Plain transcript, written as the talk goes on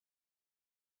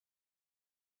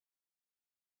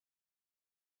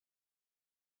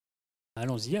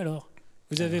Allons-y alors.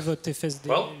 Vous avez votre FSDL.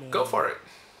 Well, go for it.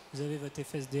 Vous avez votre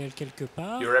FSDL quelque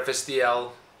part. Your FSDL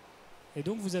Et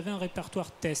donc vous avez un répertoire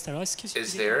test. Alors est-ce que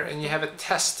is there, and you have a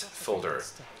test folder.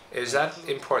 Is that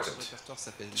important?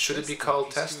 Should it be called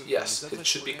test? Yes, it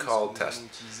should be called test.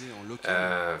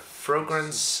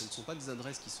 Frogans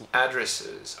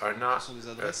addresses are not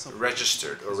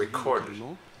registered or recorded.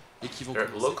 They're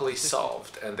locally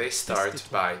solved, and they start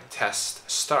by test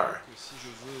star.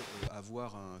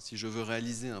 Si je veux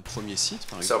réaliser un premier site,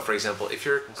 par So, exemple, for example, if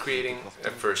you're creating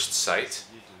a first site,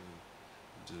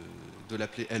 de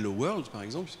l'appeler Hello World, par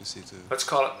exemple, puisque c'est let's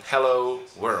call it Hello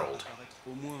World.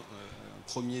 au moins un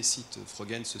premier site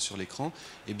Frogans sur l'écran,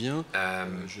 eh bien,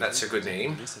 That's a good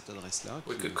name. cette adresse-là.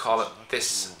 We could call it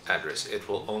this address. It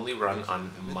will only run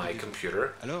on my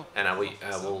computer, Alors, and I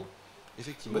will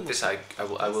effectivement, with this I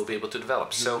will be able to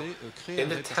develop. So in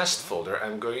the test folder,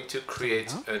 I'm going to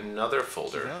create another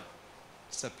folder,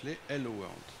 s'appelait Hello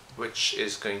World. which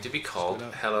is going to be called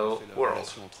Hello World.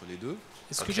 Entre les deux.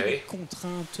 Est-ce que j'ai des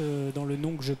contraintes dans le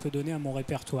nom que je peux donner à mon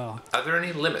répertoire? Are there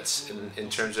any limits in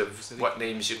terms of what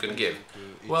names you can give?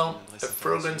 Well, a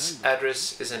Frogans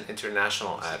address is an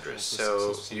international address,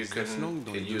 so you can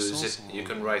use it. You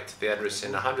can write the address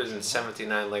in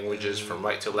 179 languages from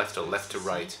right to left or left to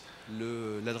right.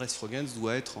 L'adresse Frogans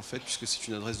doit être, en fait, puisque c'est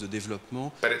une adresse de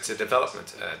développement, But it's a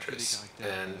development address,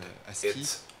 and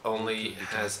it only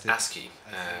has ASCII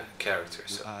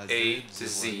characters. So A to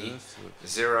Z,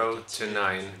 0 to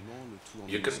 9.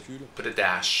 You can put a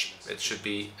dash. It should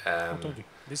be. Entendu.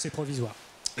 Mais c'est provisoire.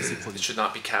 It should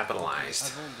not be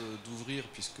capitalized. Avant d'ouvrir,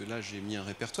 puisque là j'ai mis un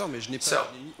répertoire, mais je n'ai So,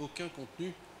 mis aucun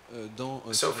contenu dans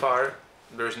So far,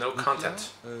 there's no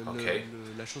content. Okay.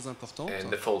 La chose importante, In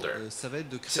the folder. ça va être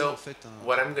de créer So, en fait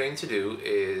what I'm going to do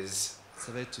is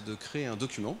ça va être de créer un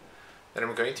document. that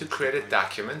I'm going to create a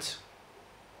document.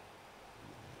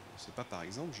 C'est pas par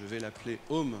exemple, je vais l'appeler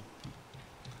home.fsdl.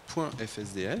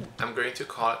 I'm going to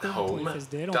call it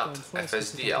FSDL, encore une fois, est-ce que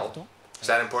c'est home.fsdl. important? Is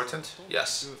that important?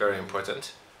 Yes, very important.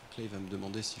 Donc là, il va me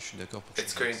demander si je suis d'accord pour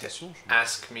It's changer going l'extension. to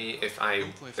ask me if I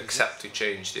accept to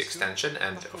change the extension,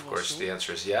 and of course the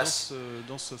answer is yes.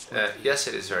 Dans ce Yes,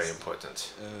 it is very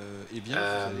important. eh bien,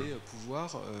 vous allez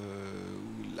pouvoir,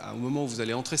 au moment où vous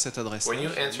allez entrer cette adresse, When you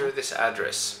enter this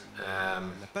address, la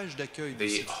page d'accueil du the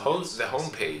site Frogans,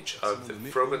 homepage of the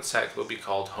Frogan site will be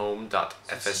called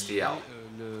home.fsdl.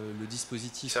 Le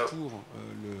dispositif So- pour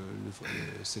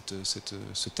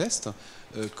ce test,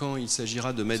 quand il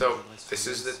s'agira de mettre So this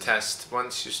is the test.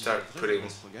 Once you start putting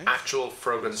actual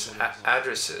Frogans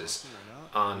addresses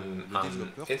on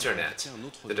internet,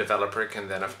 the developer can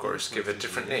then of course give a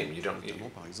different name. You don't. notamment,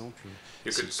 par exemple,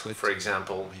 You s'il could, souhaite for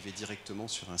example, arriver directement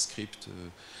sur un script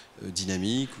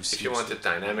dynamique, ou if si you want a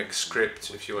dynamic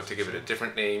script, if you want to give it a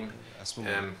different name, à ce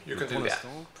moment, you mais can pour do that.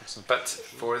 l'instant, pour simplifier, But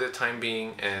for the time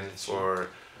being and for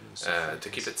to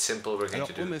keep it simple, we're going alors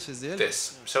to do home FSDL,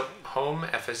 this. So home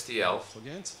FSDL.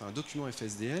 Frogans, enfin, un document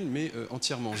FSDL, mais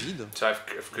entièrement vide. So I've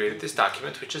created this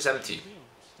document which is empty.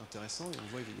 C'est intéressant, et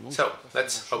on voit évidemment. So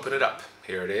let's open it up.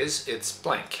 Here it is. It's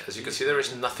blank. As you can see, there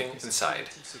is nothing inside.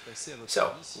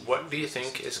 So what do you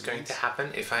think is going to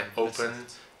happen if I open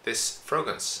this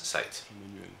Frogans site?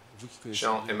 Vous qui connaissez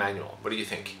Jean-Emmanuel, what do you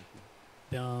think?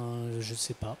 Bien, je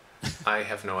sais pas. I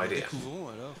have no idea. Découvrons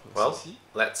alors Well, ceci.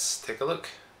 let's take a look.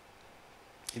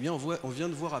 Eh bien, on vient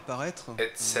de voir apparaître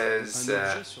It says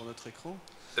objet sur notre écran.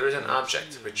 there is an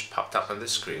object which popped up on the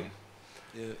screen.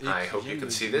 Et I qui hope vient you can de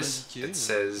see this. m'indiquer, It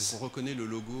says on reconnaît le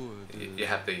logo you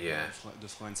have the de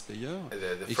Frogans Player. the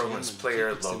Et qui vient Frogans m'indiquer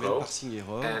player que c'est même logo, parsing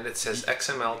error. and it says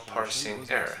XML parsing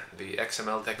error. The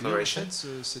XML declaration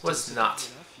was not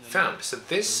found. So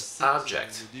this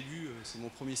object Au début, c'est mon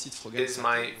premier site Frogans. is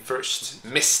my first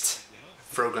missed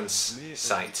Frogans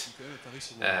site.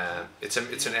 It's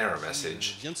an error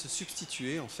message. Vient de se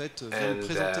substituer, en fait, vient de And,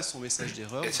 présenter son message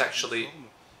d'erreur it's actually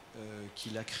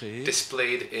qu'il a créé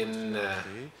displayed in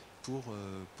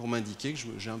pour m'indiquer que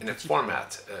j'ai un in a petit format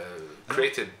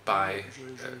created by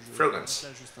Frogans.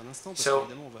 juste un instant, parce So,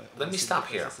 qu'évidemment, on va let me essayer de stop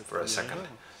corriger here cette for a première second.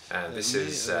 erreur. This Mais,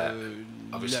 is la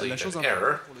obviously chose an importante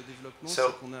error. pour le développement, So,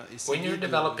 c'est qu'on a when essayé you're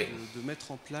developing, de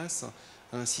mettre en place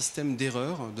un système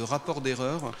d'erreurs, de rapport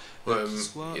d'erreurs, qui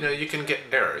soit you can get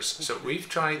errors. So we've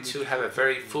tried to have a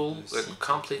very full and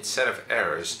complete set of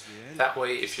errors. That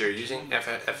way, if you're using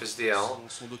FSDL,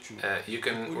 son document. you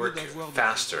can work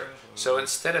faster. So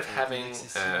instead of having,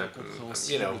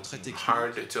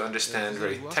 hard to understand,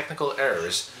 very technical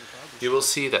errors, you will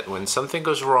see that when something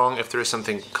goes wrong, if there is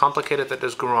something complicated that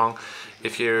does go wrong,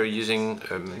 if you're using,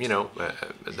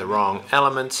 the wrong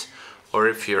element, or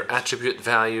if your attribute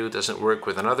value doesn't work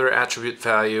with another attribute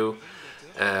value,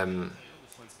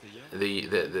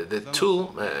 the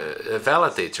tool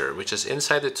validator, which is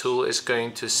inside the tool, is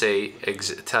going to say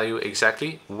tell you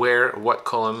exactly where, what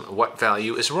column, what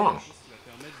value is wrong.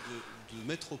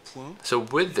 So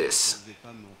with this,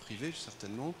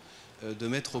 de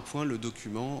mettre au point le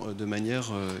document de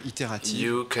manière itérative.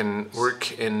 You can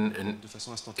work in an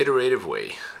iterative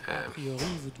way.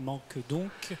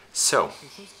 So,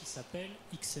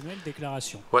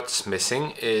 what's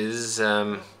missing is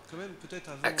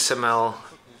XML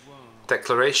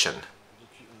declaration.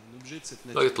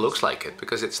 Well, it looks like it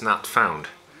because it's not found.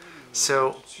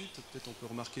 So,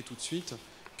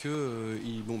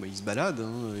 il se balade,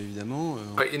 évidemment.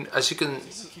 As you can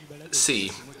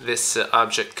see, this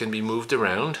object can be moved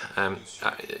around.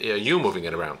 You moving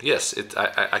it around. Yes,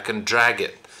 I can drag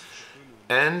it.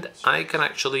 And I can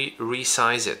actually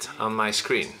resize it on my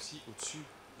screen.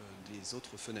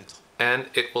 And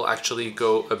it will actually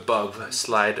go above,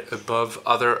 slide above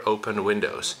other open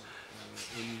windows.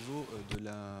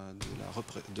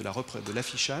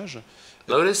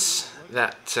 Notice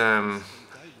that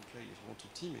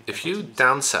if you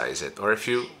downsize it, or if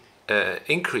you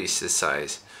increase the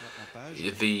size,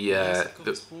 the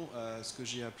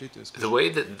way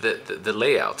that the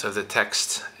layout of the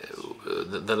text,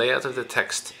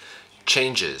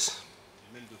 changes.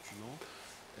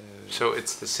 So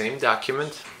it's the same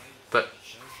document, but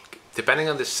depending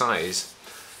on the size,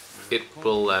 it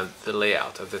will the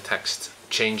layout of the text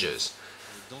changes.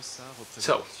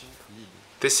 So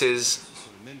this is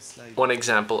one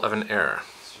example of an error.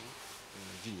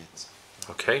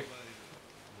 Okay,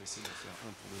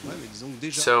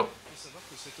 so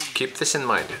keep this in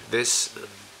mind. This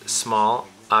small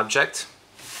object,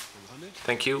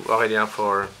 thank you Aurélien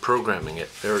for programming it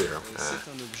earlier.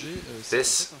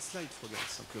 This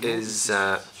is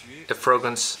a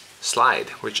Frogans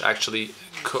slide, which actually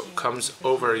comes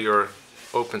over your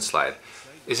open slide.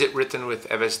 Is it written with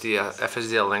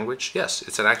FSDL language? Yes,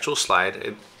 it's an actual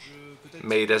slide.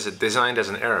 Designed as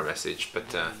an error message,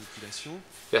 but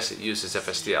yes, it uses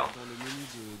FSDL.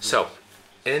 So,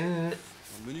 in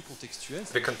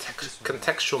the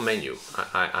contextual menu,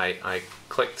 I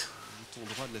clicked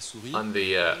on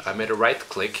the, I made a right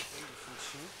click.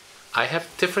 I have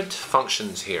different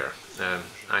functions here.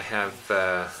 I have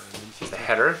the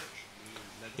header,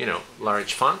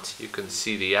 large font. You can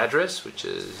see the address, which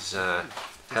is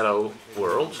hello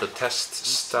world, so test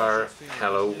star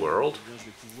hello world.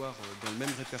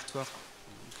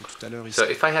 So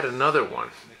if I had another one,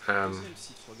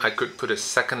 I could put a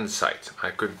second site.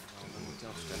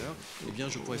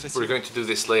 We're going to do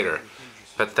this later,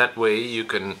 but that way you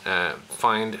can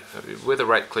find, with a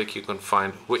right click, you can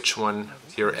find which one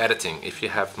you're editing if you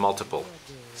have multiple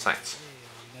sites.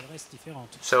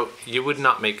 So you would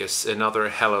not make another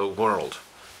hello world.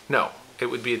 No, it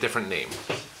would be a different name.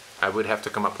 I would have to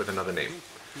come up with another name.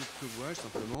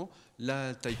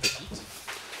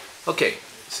 Okay,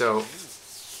 so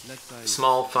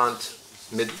small font,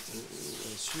 mid,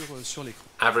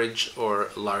 average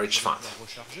or large font.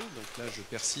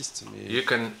 You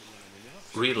can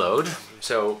reload,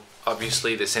 so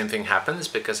obviously the same thing happens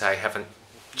because I haven't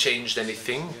changed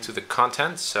anything to the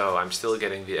content, so I'm still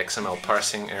getting the XML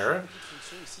parsing error.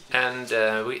 And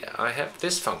I have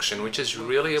this function, which is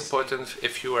really important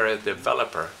if you are a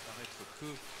developer.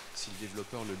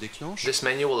 This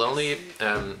menu will only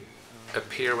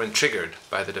appear when triggered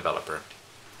by the developer.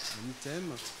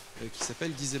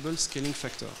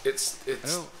 It's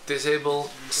disable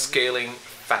scaling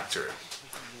factor.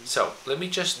 So let me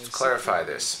just clarify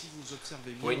this.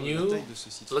 When you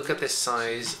look at the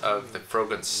size of the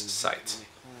Frogans site,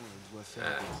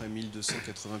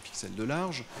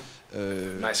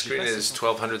 my screen is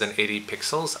 1280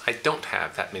 pixels. I don't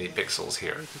have that many pixels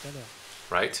here,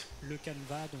 right?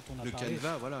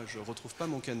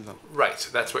 Right,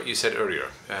 that's what you said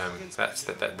earlier. That's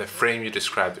the frame you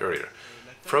described earlier.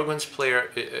 Frogans player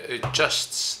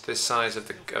adjusts the size of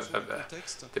the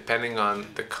depending on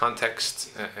the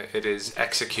context it is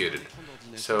executed.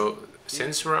 So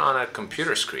since we're on a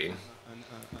computer screen,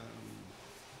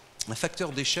 un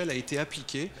facteur d'échelle a été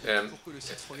appliqué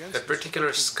a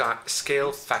particular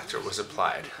scale factor was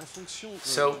applied.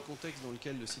 So,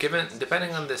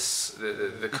 depending on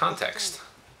the context,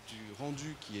 and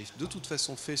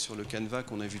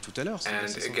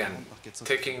again,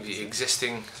 taking the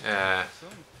existing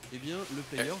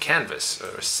canvas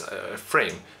or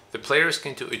frame, the player is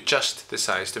going to adjust the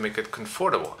size to make it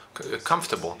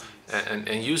comfortable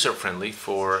and user-friendly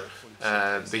for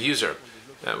the user.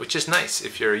 Which is nice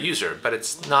if you're a user, but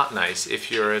it's not nice if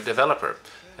you're a developer.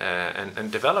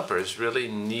 And developers really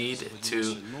need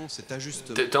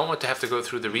don't want to have to go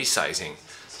through the resizing.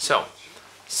 So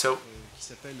So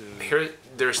here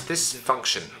there's this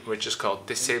function which is called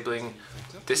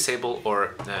disable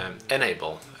or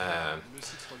enable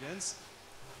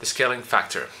the scaling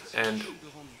factor, and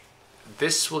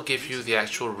this will give you the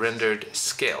actual rendered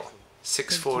scale,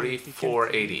 640,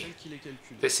 480.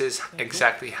 This is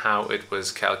exactly how it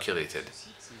was calculated.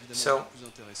 So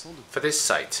for this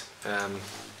site,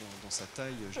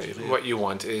 what you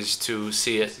want is to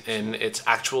see it in its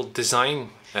actual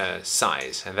design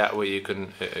size, and that way you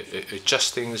can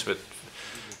adjust things, but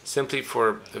simply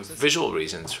for visual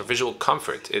reasons, for visual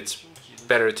comfort, it's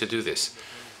better to do this.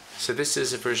 So this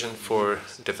is a version for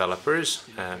developers.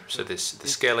 So the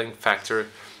scaling factor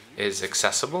is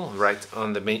accessible right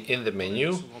on in the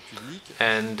menu,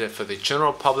 and for the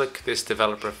general public, this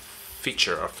developer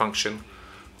feature or function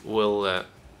will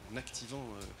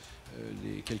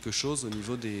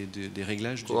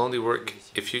only work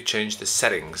if you change the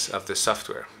settings of the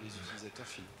software,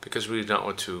 because we don't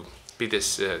want to be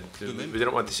this. We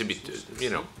don't want this to be,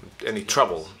 any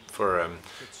trouble for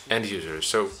end users.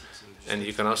 So, and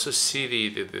you can also see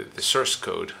the source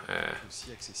code.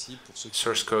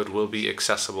 Source code will be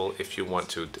accessible if you want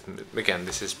to. Again,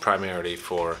 this is primarily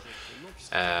for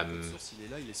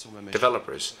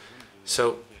developers.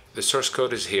 So the source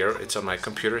code is here. It's on my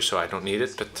computer, so I don't need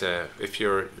it. But if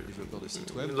you're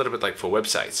a little bit like for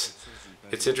websites,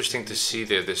 it's interesting to see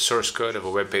the source code of a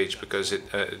web page, because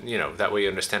it that way you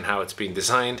understand how it's being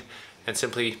designed, and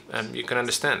simply you can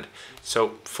understand.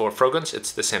 So for Frogans,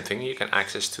 it's the same thing. You can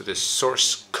access to the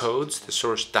source codes, the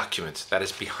source document that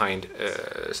is behind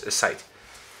a site.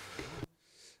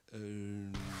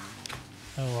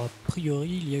 Alors, a priori,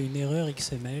 il y a une erreur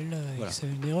XML, c'est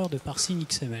une erreur de parsing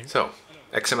XML. So,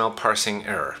 XML parsing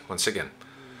error, once again.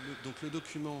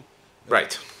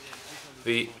 Right.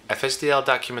 The FSDL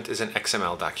document is an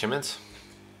XML document.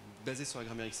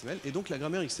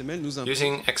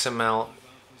 Using XML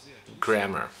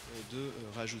grammar.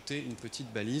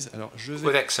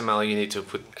 With XML, you need to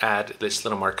add this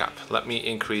little markup. Let me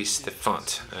increase the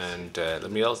font, and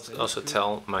let me also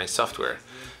tell my software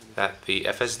that the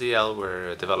FSDL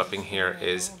we're developing here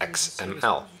is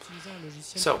XML.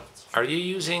 So, are you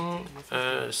using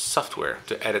software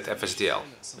to edit FSDL?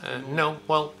 No.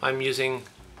 Well, I'm using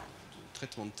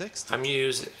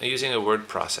a word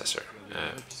processor,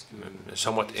 a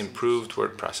somewhat improved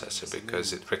word processor,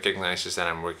 because it recognizes that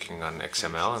I'm working on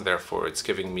XML, and therefore it's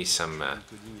giving me some,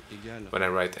 when I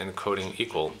write encoding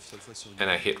equal and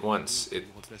I hit once, it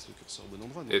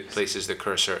places the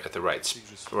cursor at the right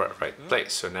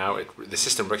place. So now the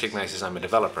system recognizes I'm a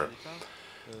developer,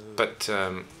 but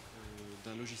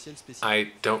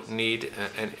I don't need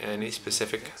any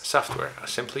specific software.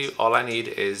 Simply all I need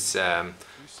is a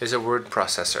word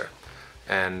processor,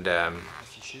 and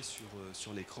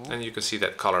you can see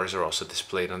that colors are also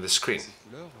displayed on the screen.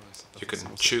 You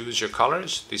can choose your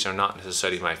colors. These are not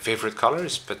necessarily my favorite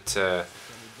colors, but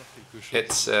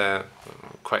it's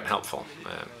quite helpful.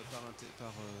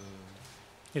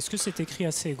 Est-ce que c'est écrit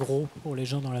assez gros pour les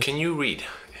gens dans la... Can you read?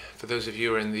 For those of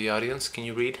you who are in the audience, can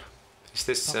you read? Is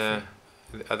this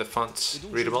are the fonts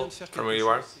readable from where you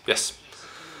are? Yes.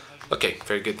 Okay,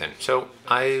 very good then. So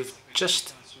I've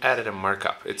just added a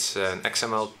markup. It's an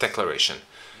XML declaration.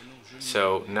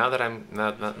 So now that I've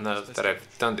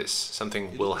done this,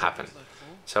 something will happen.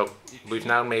 So we've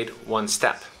now made one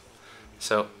step.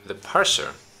 So the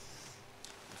parser,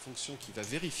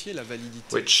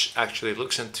 which actually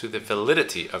looks into the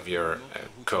validity of your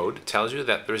code, tells you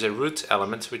that there's a root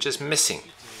element which is missing.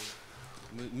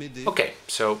 Okay,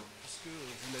 so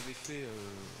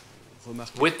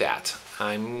with that,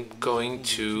 I'm going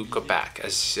to go back.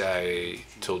 As I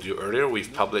told you earlier,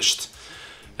 we've published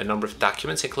a number of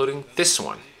documents, including this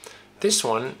one. This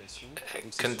one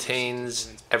contains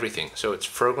everything. So it's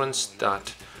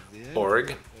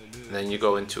frogans.org. Then you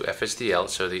go into FSDL,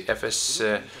 so the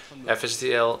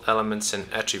FSDL elements and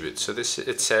attributes. So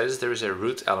it says there is a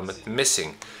root element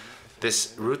missing.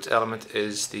 This root element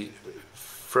is the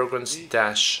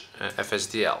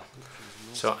Frogans-FSDL.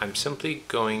 So I'm simply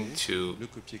going to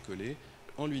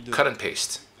cut and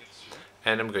paste,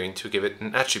 and I'm going to give it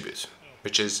an attribute,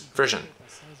 which is version.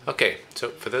 Okay,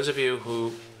 so for those of you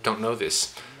who don't know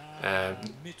this,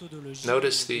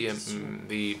 notice the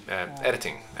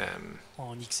editing.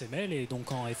 En XML et donc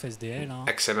en FSDL.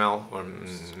 XML or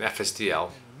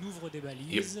FSDL.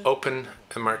 You open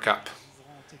a markup.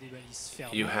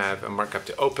 You have a markup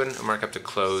to open, a markup to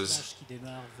close,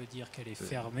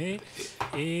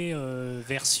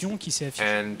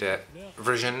 and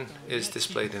version is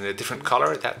displayed in a different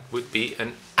color. That would be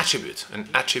an attribute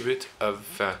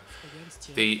of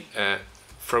the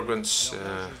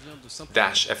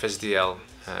Frogans-FSDL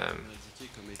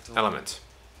element.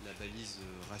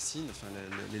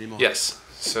 Yes,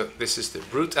 so this is the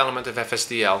root element of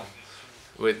FSDL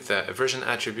with a version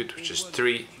attribute which is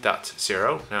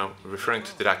 3.0. Now, referring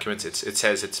to the document, it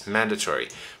says it's mandatory,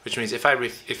 which means if I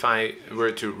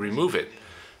were to remove it,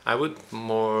 I would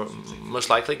most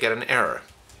likely get an error.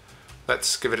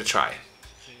 Let's give it a try.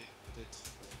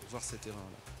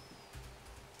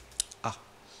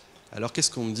 Alors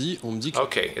qu'est-ce qu'on me dit? On me dit que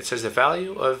okay, it says the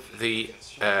value of the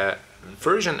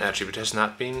version attribute has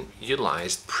not been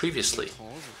utilized previously,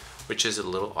 which is a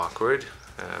little awkward.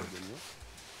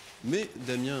 Mais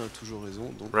Damien a toujours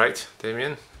raison. Donc right,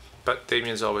 Damien? But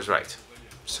Damien's always right.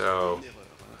 So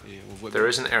there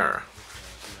is an error.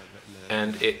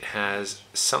 And it has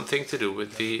something to do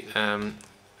with the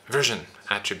version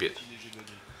attribute.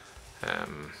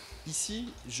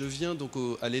 Ici, je viens donc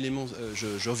à l'élément,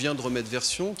 je viens de remettre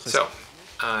version. So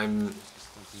I've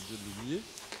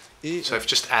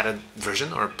just added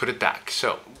version or put it back.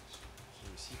 So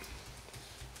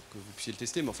que vous puissiez le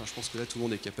tester, mais enfin, je pense que là, tout le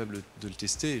monde est capable de le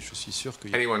tester, et je suis sûr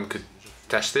que anyone could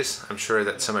test this. I'm sure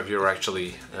that some of you are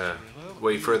actually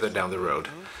way further down the road.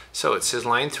 So it says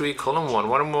line 3, column 1,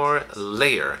 one or more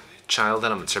layer child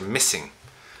elements are missing.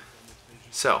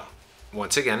 So,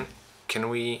 once again, can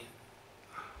we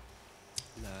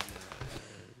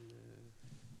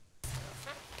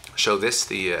show this,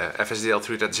 the FSDL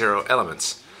 3.0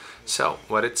 elements? So,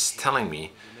 what it's telling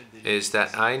me is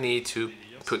that I need to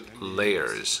put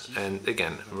layers. And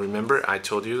again, remember I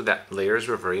told you that layers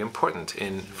were very important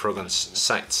in Frogans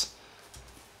sites.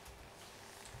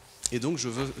 Et donc so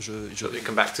we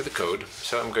come back to the code.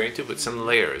 So I'm going to put some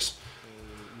layers.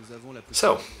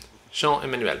 So,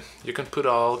 Jean-Emmanuel, you can put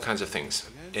all kinds of things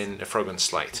in a Frogans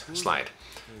slide.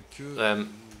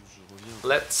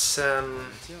 Let's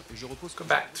go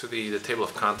back to the table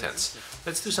of contents.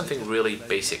 Let's do something really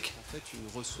basic.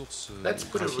 Let's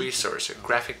put a resource, a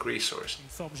graphic resource.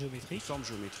 Une forme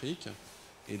géométrique.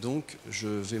 Et donc, je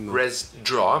vais me res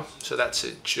draw, so that's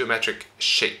a geometric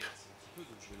shape.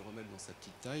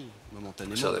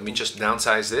 So let me just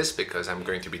downsize this because I'm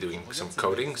going to be doing some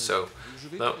coding. So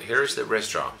now here's the res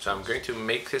draw. So I'm going to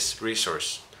make this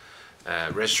resource,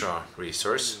 res draw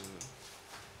resource.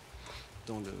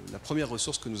 Dans la première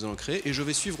ressource que nous allons créer, et je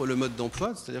vais suivre le mode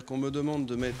d'emploi, c'est-à-dire qu'on me demande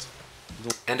de mettre.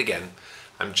 And again,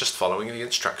 I'm just following the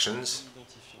instructions.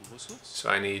 So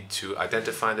I need to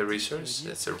identify the resource.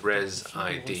 It's a res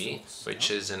ID, which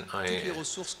is a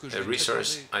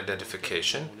resource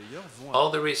identification. All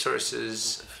the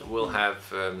resources will have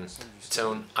its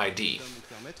own ID,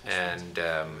 and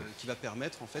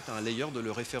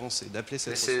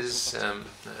this is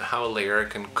how a layer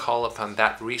can call upon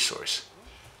that resource.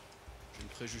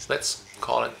 Let's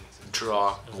call it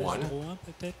draw 1.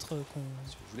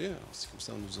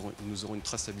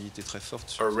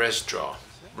 Or res draw.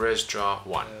 Res draw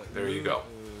 1. There you go.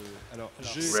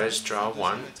 Res draw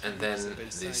 1, and then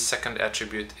the second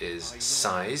attribute is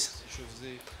size.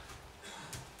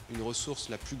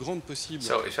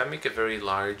 So if I make a very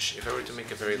large, if I were to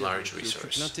make a very large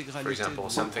resource, for example,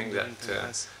 something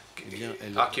that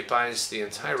occupies the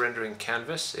entire rendering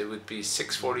canvas, it would be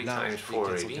 640 times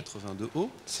 480.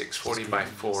 640 by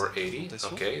 480.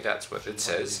 Okay, that's what it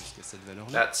says.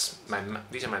 That's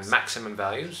these are my maximum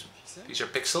values. These are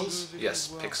pixels? Yes,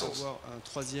 pixels.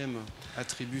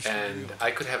 And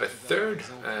I could have a third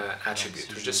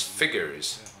attribute, which is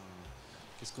figures.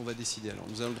 Qu'est-ce qu'on va décider alors?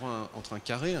 Nous avons le droit entre un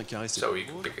carré c'est. So we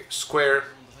can pick a square,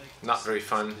 not very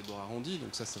fun.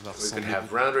 Donc ça va we could have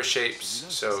rounder shapes,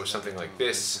 so something like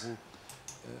this.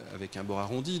 Avec un bord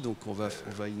arrondi, donc on va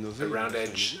innover. A round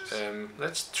edge.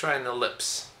 Let's try an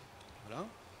ellipse. Voilà.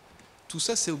 Tout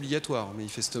ça c'est obligatoire,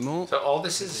 manifestement. So all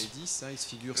this is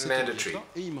mandatory.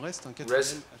 Et il me reste un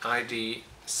res ID,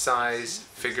 size,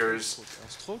 figures,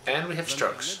 and we have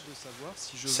strokes.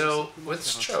 So with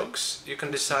strokes, you can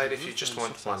decide if you just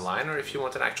want one line or if you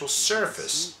want an actual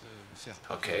surface.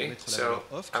 Okay, so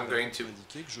I'm going to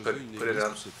put it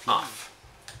on off,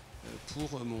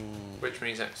 which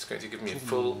means it's going to give me a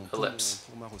full ellipse.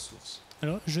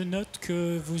 Alors, je note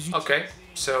que vous utilisez okay,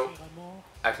 so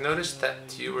I've noticed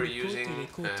that you were using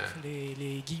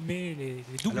les guillemets, les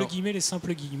doubles guillemets, les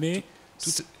simples guillemets.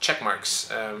 Check marks.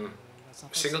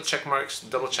 Single check marks,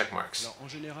 double check marks.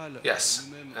 Yes,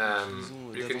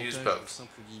 you can use both.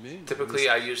 Typically,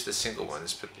 I use the single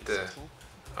ones, but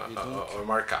or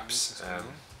markups.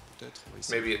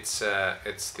 Maybe it's the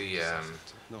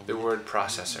word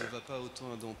processor.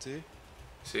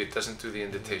 So it doesn't do the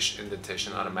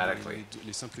indentation automatically,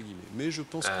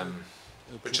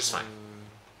 which is fine.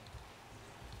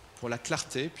 Pour la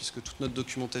clarté, puisque toute notre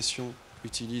documentation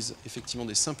utilise effectivement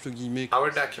des simples guillemets.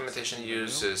 Our documentation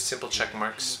uses simple check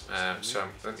marks, so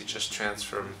let me just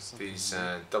transfer these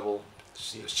double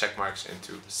check marks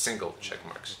into single check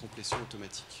marks. Complétion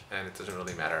automatique. And it doesn't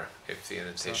really matter if the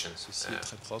indentation. Ceci est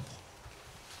très propre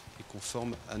et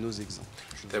conforme à nos exemples.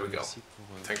 There we go.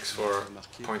 Thanks for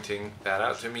pointing that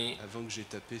out to me. Avant que j'ai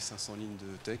tapé 500 lignes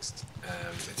de texte.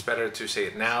 It's better to say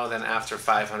it now than after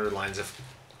 500 lines of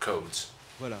codes.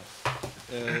 Voilà.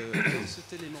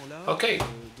 Cet élément-là, okay.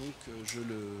 Donc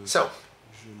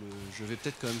je vais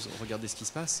peut-être quand même regarder ce qui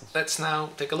se passe. Let's now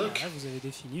take a look. Là, vous avez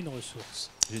défini une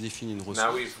ressource. J'ai défini une ressource.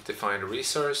 Now we've defined a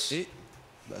resource. Et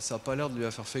ça n'a pas l'air de lui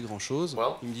avoir fait grand-chose.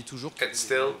 Well, il me dit toujours que it's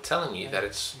still telling me that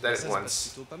it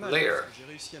wants layer. J'ai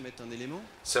réussi à mettre un élément.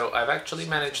 So I've actually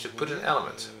managed to put an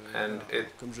element, and it.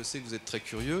 Comme je sais que vous êtes très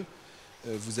curieux,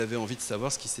 vous avez envie de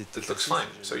savoir ce qui s'est. It looks fine.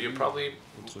 So you're probably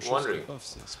wondering,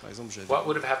 par exemple, what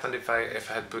would have happened if I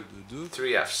had put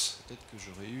 3 Fs? Peut-être que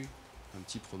j'aurais eu un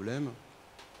petit problème.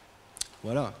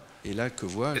 Voilà. Et là, que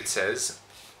vois-je? It says.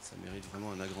 Ça mérite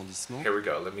vraiment un agrandissement. Here we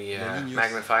go. Let me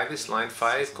magnify this. Line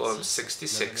 5, column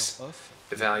 66.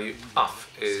 The value off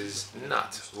is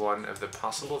not one of the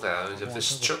possible values of the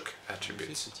struct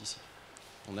attributes.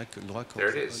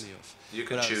 There it is. You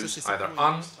can choose either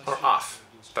on or off,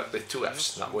 but with 2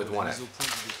 Fs, not with 1 F.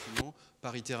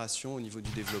 Par itération au niveau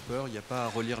du développeur, il n'y a pas à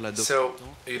relire la doc. So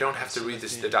you don't have to read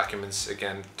the documents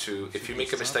again. If you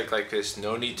make a mistake like this,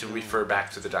 no need to refer back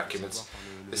to the documents.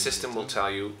 The system will tell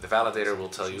you, the validator will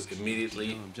tell you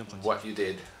immediately what you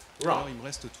did wrong. Alors, il me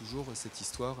reste toujours cette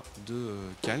histoire de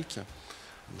calque.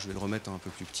 Je vais le remettre un peu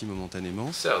plus petit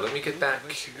momentanément. So let me get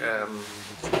back. Alors,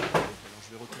 je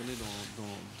vais retourner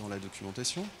dans la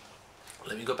documentation.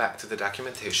 Let me go back to the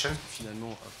documentation.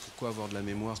 Finalement, pourquoi avoir de la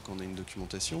mémoire quand on a une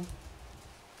documentation?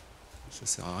 Ça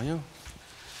sert à rien.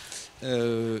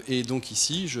 Et donc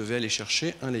ici, je vais aller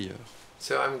chercher un layer.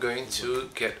 So I'm going to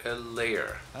get a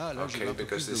layer. Okay,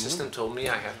 because the system told me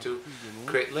I have to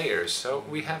create layers. So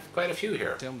we have quite a few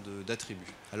here. En termes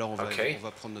d'attributs. Alors on va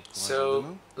prendre notre courage so en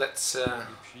main. Let's et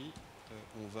puis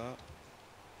on va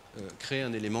créer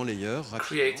un élément layer.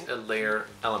 Create a layer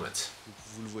element.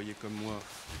 Vous le voyez comme moi,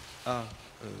 a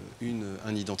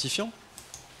un identifiant.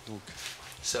 Donc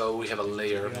so we have a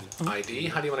layer ID.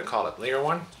 How do you want to call it? Layer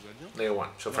 1? Layer 1.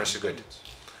 So far so good.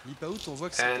 Leap out, on voit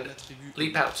que c'est un attribut.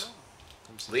 Leap out.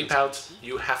 Leap out,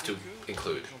 you have to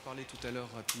include.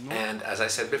 And as I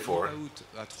said before,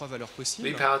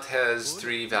 leap out has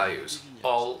 3 values,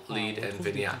 all, lead, and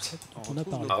vignette.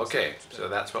 Okay, so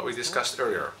that's what we discussed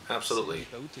earlier, absolutely.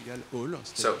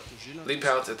 So, leap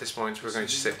out at this point, we're going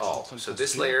to say all. So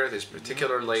this layer, this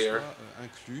particular layer,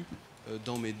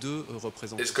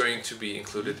 is going to be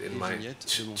included in my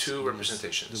two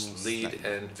representations, lead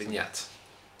and vignette.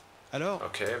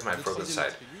 Okay, my program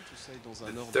side.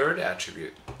 The third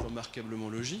attribute, and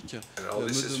all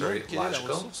this is very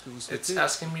logical, it's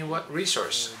asking me what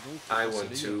resource I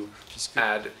want to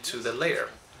add to the layer.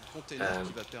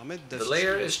 The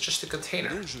layer is just a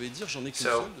container.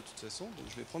 So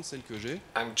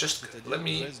I'm just, let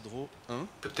me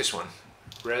put this one,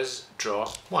 res draw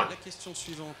 1.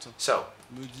 So,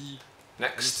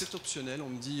 next,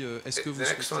 the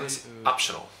next one's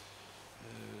optional.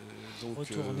 Donc,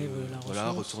 voilà,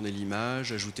 retourner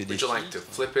l'image, ajouter des filtres. Would you like to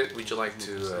flip it? Would you like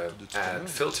to add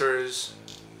filters?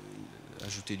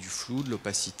 Ajouter du flou, de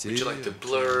l'opacité, would you like to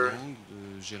blur,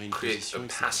 create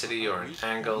opacity or an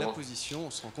angle? La position, on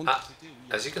se rend compte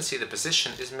as you can see, the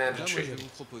position is mandatory. Là, moi, je vais vous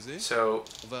proposer, so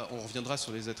on reviendra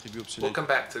sur les attributs optionnels. We'll come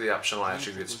back to the optional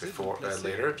attributes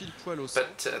later.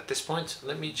 But at this point,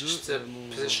 let me just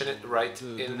position it right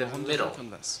in the middle.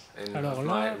 Alors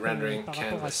là, par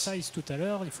rapport à size tout à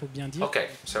l'heure, il faut bien dire. Okay,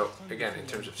 so again, in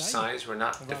terms of size, we're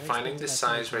not defining the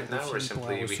size right now.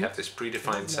 We have this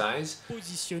predefined size.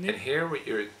 And here, what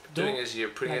you're doing is you're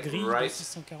putting it right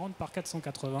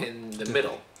in the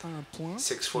middle.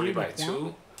 640 by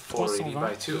 2, 480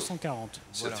 by 2.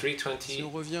 So 320, si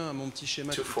on revient à mon petit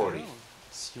schéma 240.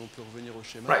 Si on peut revenir au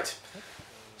schéma. Right.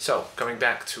 So, coming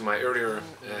back to my earlier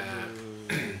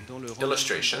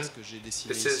illustration,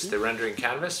 this is the rendering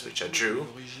canvas which I drew.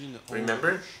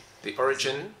 Remember, the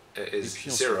origin is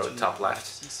 0, top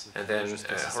left, and then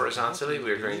horizontally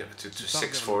we're going to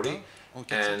 640,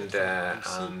 and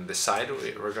on the side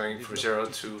we're going from 0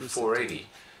 to 480.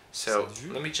 So,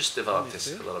 let me just develop this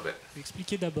a little bit.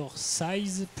 Expliquez d'abord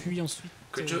size, puis ensuite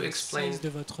Could you explain size de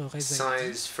votre res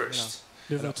size first?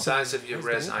 Size of your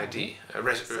res ID,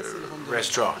 res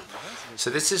draw. So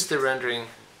this is the rendering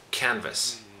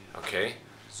canvas, okay?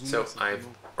 So I've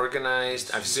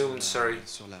organized, I've zoomed, sorry,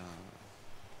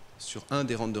 sur un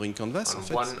des rendering canvas, on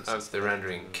one of the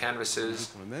rendering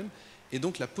canvases, Et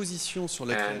donc la position sur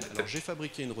laquelle j'ai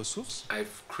fabriqué une ressource, I've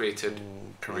created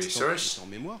a resource en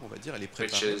mémoire, on va dire, elle est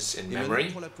which préparée. is in Et maintenant,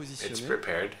 memory, pour la it's positionner,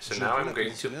 prepared. So now I'm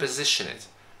going to position it.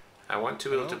 I want to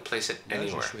be able to place it là, j'ai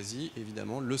anywhere. choisi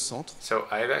évidemment le centre. So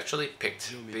I've actually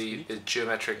picked the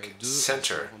geometric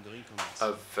center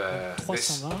of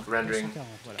this rendering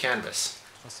canvas.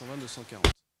 320,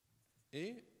 240.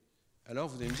 Et alors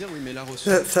vous allez me dire, oui, mais la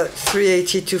ressource. That's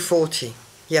 380 to 40.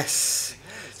 Yes.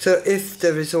 So if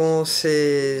the resource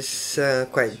is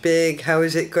quite big, how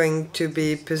is it going to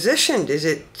be positioned? Is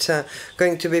it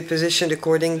going to be positioned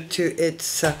according to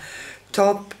its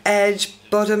top edge,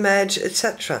 bottom edge,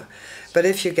 etc.? But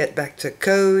if you get back to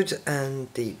code and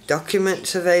the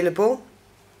documents available,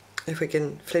 if we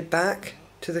can flip back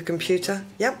to the computer,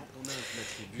 yep,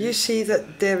 you see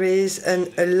that there is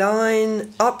an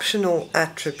align optional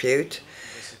attribute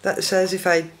that says if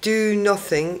I do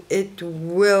nothing, it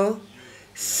will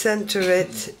center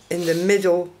it in the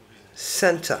middle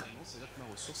center.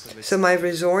 So my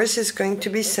resource is going to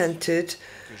be centered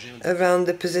around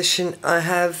the position I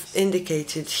have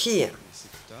indicated here.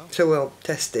 So we'll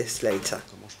test this later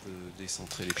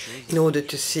in order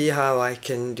to see how I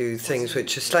can do things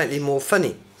which are slightly more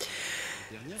funny.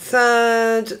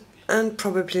 Third and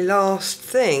probably last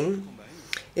thing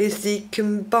is the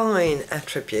combine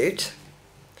attribute.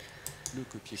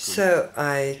 So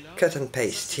I cut and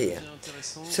paste here.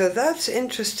 So that's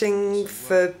interesting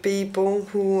for people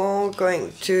who are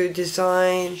going to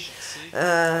design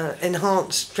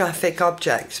enhanced graphic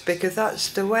objects, because that's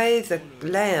the way the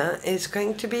layer is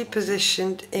going to be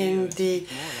positioned in the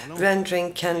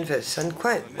rendering canvas. And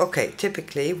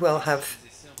typically we'll have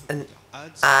an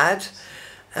add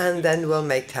and then we'll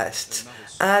make tests.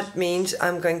 Add means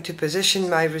I'm going to position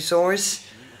my resource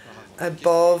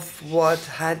above what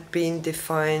had been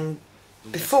defined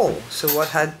before. So what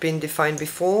had been defined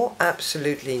before?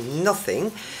 Absolutely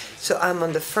nothing. So I'm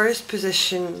on the first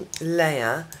position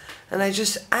layer and I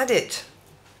just add it.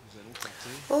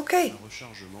 Okay.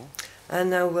 And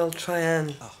now we'll try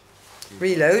and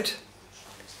reload.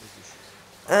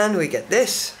 And we get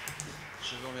this.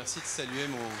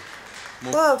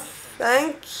 Well,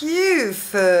 thank you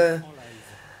for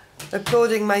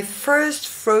applauding my first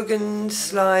Frogans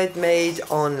slide made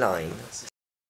online.